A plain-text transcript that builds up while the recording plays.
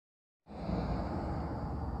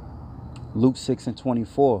Luke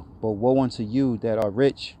 6:24. But woe unto you that are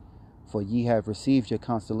rich, for ye have received your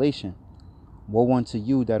consolation. Woe unto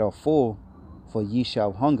you that are full, for ye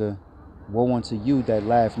shall hunger. Woe unto you that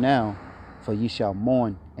laugh now, for ye shall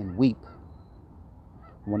mourn and weep.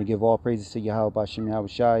 I want to give all praises to Yahawah, BaHaSham,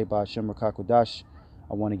 Yahawashi, BaHaSham, Qadash.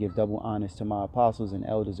 I want to give double honors to my apostles and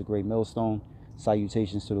elders of GreatMillStone.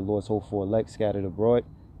 Salutations to the Lord's hopeful elect scattered abroad,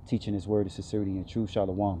 teaching his word of sincerity and truth.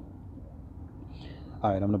 Shalom.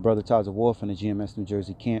 All right, I'm the brother Taz of War from the GMS New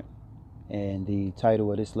Jersey camp, and the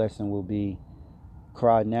title of this lesson will be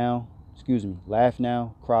laugh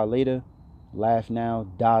now, cry later, laugh now,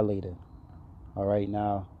 die later. All right,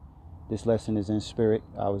 now this lesson is in spirit.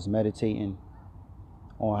 I was meditating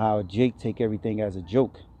on how Jake take everything as a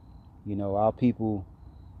joke. You know, our people,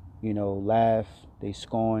 laugh, they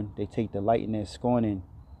scorn, they take delight in their scorning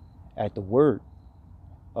at the word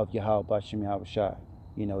of Yahawah, BaHaSham, Yahawashi.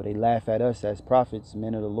 They laugh at us as prophets,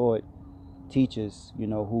 men of the Lord, teachers,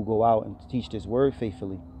 who go out and teach this word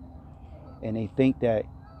faithfully. And they think that,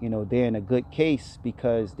 they're in a good case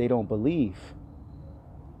because they don't believe.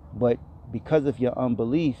 But because of your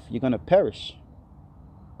unbelief, you're going to perish.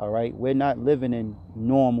 All right? We're not living in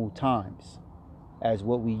normal times as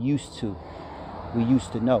what we used to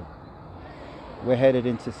know. We're headed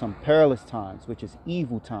into some perilous times, which is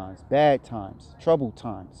evil times, bad times, troubled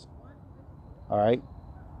times. All right?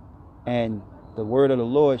 And the word of the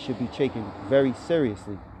Lord should be taken very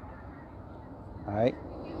seriously. All right?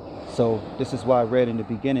 So this is why I read in the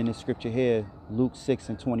beginning this scripture here, Luke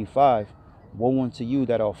 6:25. Woe unto you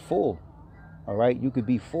that are full. All right? You could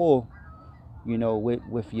be full,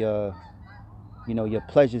 with your, your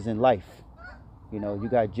pleasures in life. You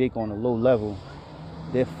got Jake on a low level.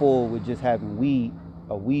 They're full with just having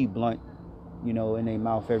a weed blunt, in their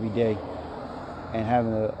mouth every day, and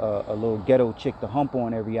having a little ghetto chick to hump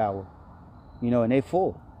on every hour, and they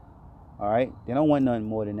full. All right, they don't want nothing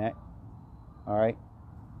more than that. All right,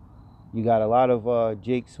 you got a lot of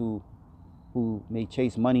Jakes who may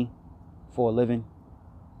chase money for a living,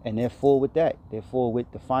 and they're full with that. They're full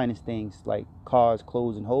with the finest things like cars,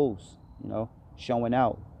 clothes, and hoes, showing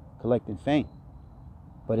out, collecting fame.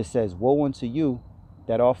 But it says, woe unto you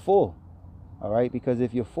that are full. All right, because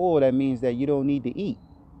if you're full, that means that you don't need to eat,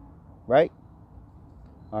 right?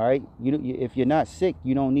 All right, if you're not sick,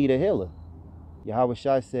 you don't need a healer.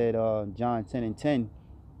 Yahawashi said, John 10:10,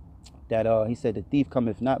 that he said, the thief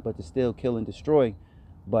cometh not but to steal, kill, and destroy,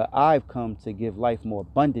 but I've come to give life more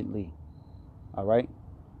abundantly. All right,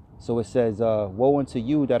 so it says, woe unto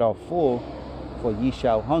you that are full, for ye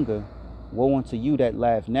shall hunger. Woe unto you that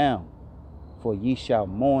laugh now, for ye shall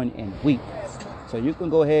mourn and weep. So you can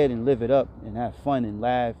go ahead and live it up and have fun and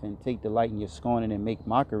laugh and take delight in your scorning and make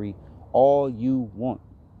mockery all you want.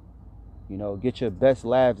 Get your best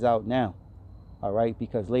laughs out now. All right,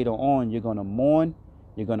 because later on you're going to mourn,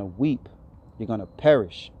 you're going to weep, you're going to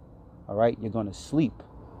perish. All right, you're going to sleep.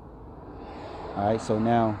 All right, so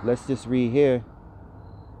now let's just read here.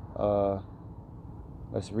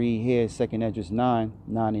 Let's read here 2nd Esdras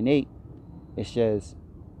 9:9-8. It says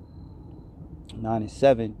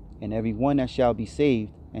 9-7, and every one that shall be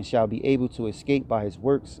saved and shall be able to escape by his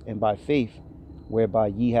works and by faith whereby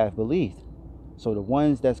ye have believed. So the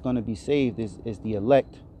ones that's going to be saved is the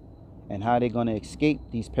elect. And how they're going to escape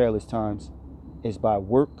these perilous times is by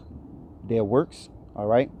their works, all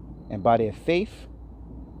right, and by their faith,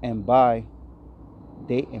 and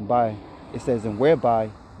it says, and whereby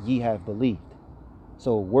ye have believed.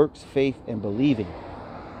 So works, faith, and believing.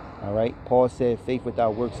 All right, Paul said faith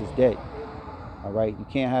without works is dead. All right, you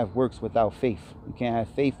can't have works without faith. You can't have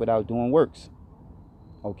faith without doing works.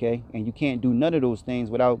 Okay, and you can't do none of those things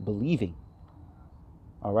without believing.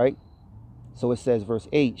 All right, so it says, verse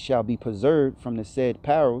 8, shall be preserved from the said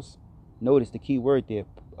perils. Notice the key word there,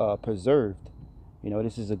 preserved.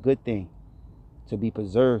 This is a good thing, to be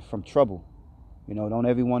preserved from trouble. Don't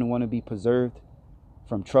everyone want to be preserved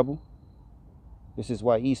from trouble? This is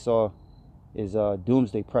why Esau is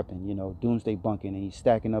doomsday prepping, doomsday bunking, and he's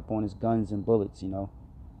stacking up on his guns and bullets. You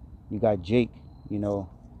got Jake,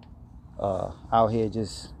 out here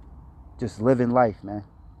just living life, man.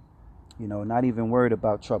 Not even worried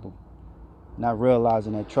about trouble, not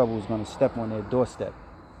realizing that trouble is going to step on their doorstep,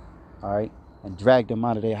 all right, and drag them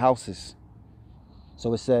out of their houses.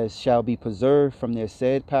 So it says, shall be preserved from their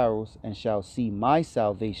said perils, and shall see my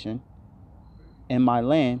salvation in my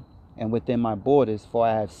land and within my borders, for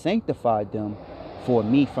I have sanctified them for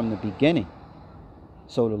me from the beginning.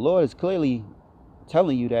 So the Lord is clearly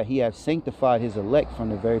telling you that he has sanctified his elect from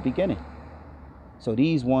the very beginning. So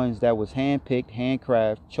these ones that was handpicked,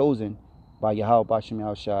 handcrafted, chosen by Yahawah, BaHaSham,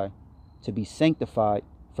 Yahawashi, to be sanctified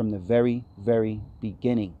from the very, very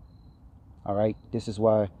beginning. All right. This is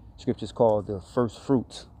why scriptures called the first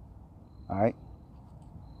fruits. All right.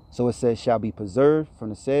 So it says, shall be preserved from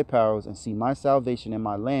the said powers and see my salvation in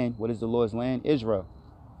my land. What is the Lord's land? Israel.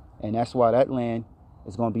 And that's why that land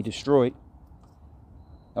is going to be destroyed.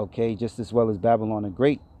 Okay. Just as well as Babylon the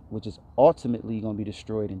Great, which is ultimately going to be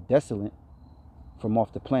destroyed and desolate from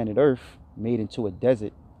off the planet Earth, made into a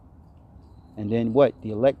desert. And then what?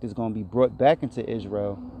 The elect is going to be brought back into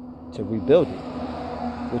Israel to rebuild it.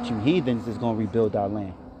 Which you heathens is going to rebuild our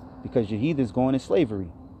land. Because your heathens going in slavery.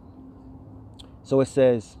 So it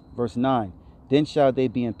says, verse 9, then shall they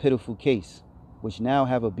be in pitiful case, which now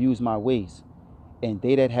have abused my ways. And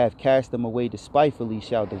they that have cast them away despitefully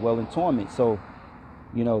shall dwell in torment. So,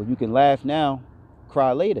 you know, you can laugh now,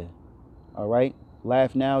 cry later. All right?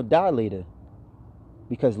 Laugh now, die later.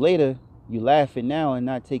 Because later, you laughing now and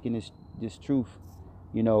not taking this truth,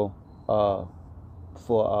 you know,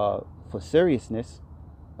 for seriousness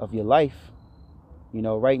of your life. You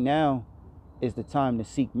know, right now is the time to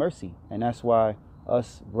seek mercy. And that's why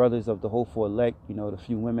us brothers of the hopeful elect, you know, the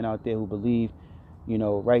few women out there who believe, you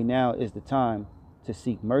know, right now is the time to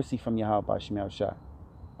seek mercy from Yahawashi.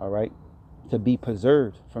 All right? To be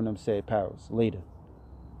preserved from them said powers later.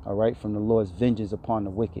 All right? From the Lord's vengeance upon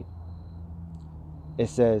the wicked. It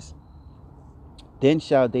says, then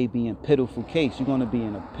shall they be in pitiful case. You're going to be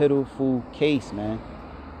in a pitiful case, man.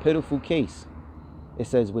 Pitiful case. It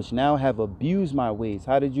says, which now have abused my ways.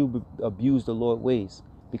 How did you abuse the Lord's ways?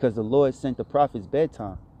 Because the Lord sent the prophets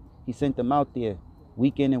bedtime. He sent them out there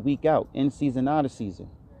week in and week out, in season, out of season.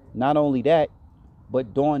 Not only that,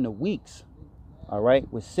 but during the weeks, all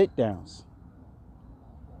right, with sit downs,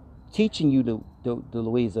 teaching you the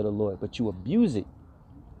ways of the Lord, but you abuse it.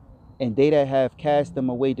 And they that have cast them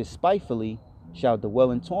away despitefully shall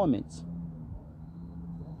dwell in torments.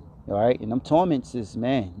 All right, and them torments is,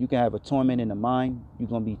 man, you can have a torment in the mind. You're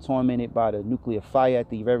going to be tormented by the nuclear fire at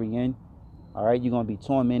the very end. All right, you're going to be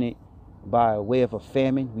tormented by a way of a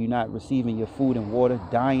famine. You're not receiving your food and water,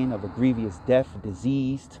 dying of a grievous death,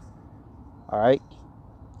 diseased. All right,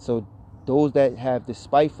 so those that have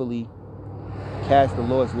despitefully cast the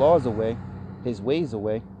Lord's laws away, his ways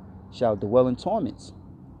away, shall dwell in torments.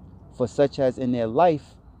 For such as in their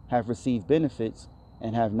life have received benefits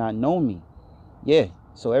and have not known me. Yeah.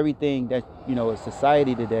 So everything that, you know,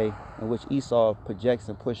 society today in which Esau projects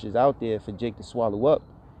and pushes out there for Jake to swallow up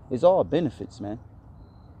is all benefits, man.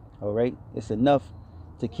 All right. It's enough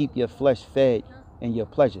to keep your flesh fed and your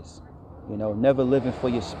pleasures. You know, never living for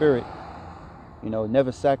your spirit. You know,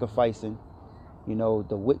 never sacrificing, you know,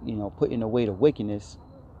 putting away the wickedness.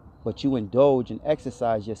 But you indulge and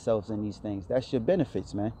exercise yourselves in these things. That's your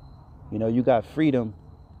benefits, man. You know, you got freedom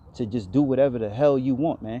to just do whatever the hell you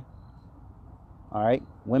want, man. All right,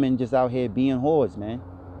 women just out here being whores, man.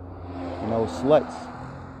 You know, sluts.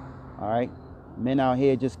 All right, men out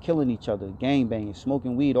here just killing each other, gang banging,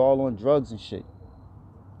 smoking weed, all on drugs and shit.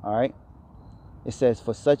 All right, it says,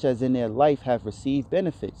 for such as in their life have received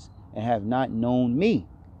benefits and have not known me.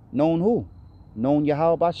 Known who? Known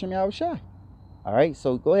Yahawashi Yahawashi. All right,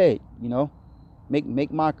 so go ahead, you know,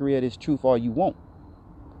 make mockery of this truth all you want.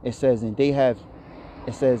 It says, and they that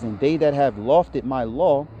have lofted my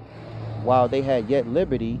law, while they had yet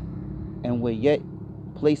liberty, and where yet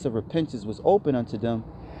place of repentance was open unto them,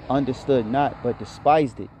 understood not, but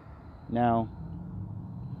despised it. Now,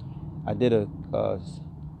 I did a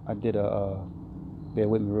bear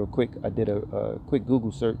with me real quick. I did a quick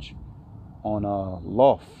Google search on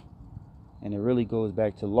loft, and it really goes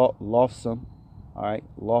back to loftsome. All right,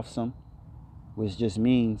 loftsome, which just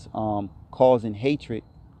means causing hatred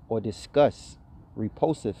or disgust,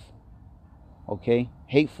 repulsive. Okay,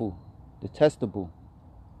 hateful, detestable.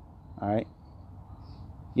 All right,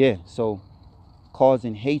 yeah, so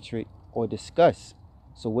causing hatred or disgust.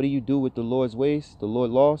 So what do you do with the Lord's ways, the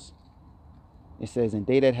Lord's laws? It says, and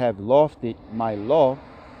they that have lofted my law,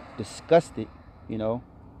 disgusted, you know,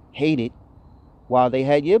 hated, while they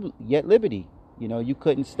had yet liberty. You know, you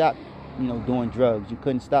couldn't stop, you know, doing drugs. You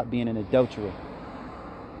couldn't stop being an adulterer.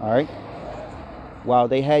 All right, while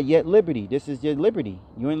they had yet liberty. This is your liberty.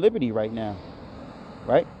 You're in liberty right now,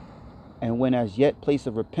 right? And when as yet place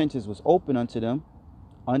of repentance was open unto them,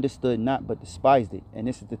 understood not, but despised it. And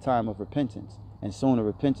this is the time of repentance. And soon the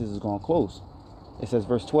repentance is going to close. It says,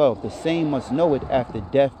 verse 12, the same must know it after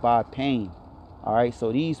death by pain. All right,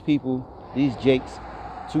 so these people, these jakes,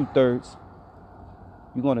 2/3,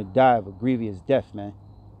 you're going to die of a grievous death, man.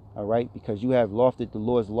 All right, because you have lofted the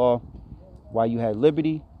Lord's law while you had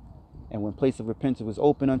liberty. And when place of repentance was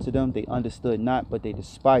open unto them, they understood not, but they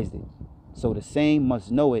despised it. So the same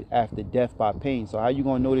must know it after death by pain. So how you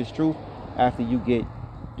going to know this truth? After you get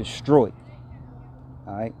destroyed.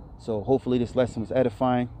 All right. So hopefully this lesson was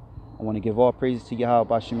edifying. I want to give all praises to Yahawah,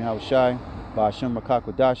 BaHaSham, Yahawashi, BaHaSham,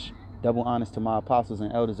 Qadash. Double honors to my apostles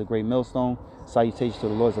and elders of Great Millstone. Salutations to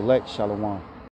the Lord's elect. Shalom.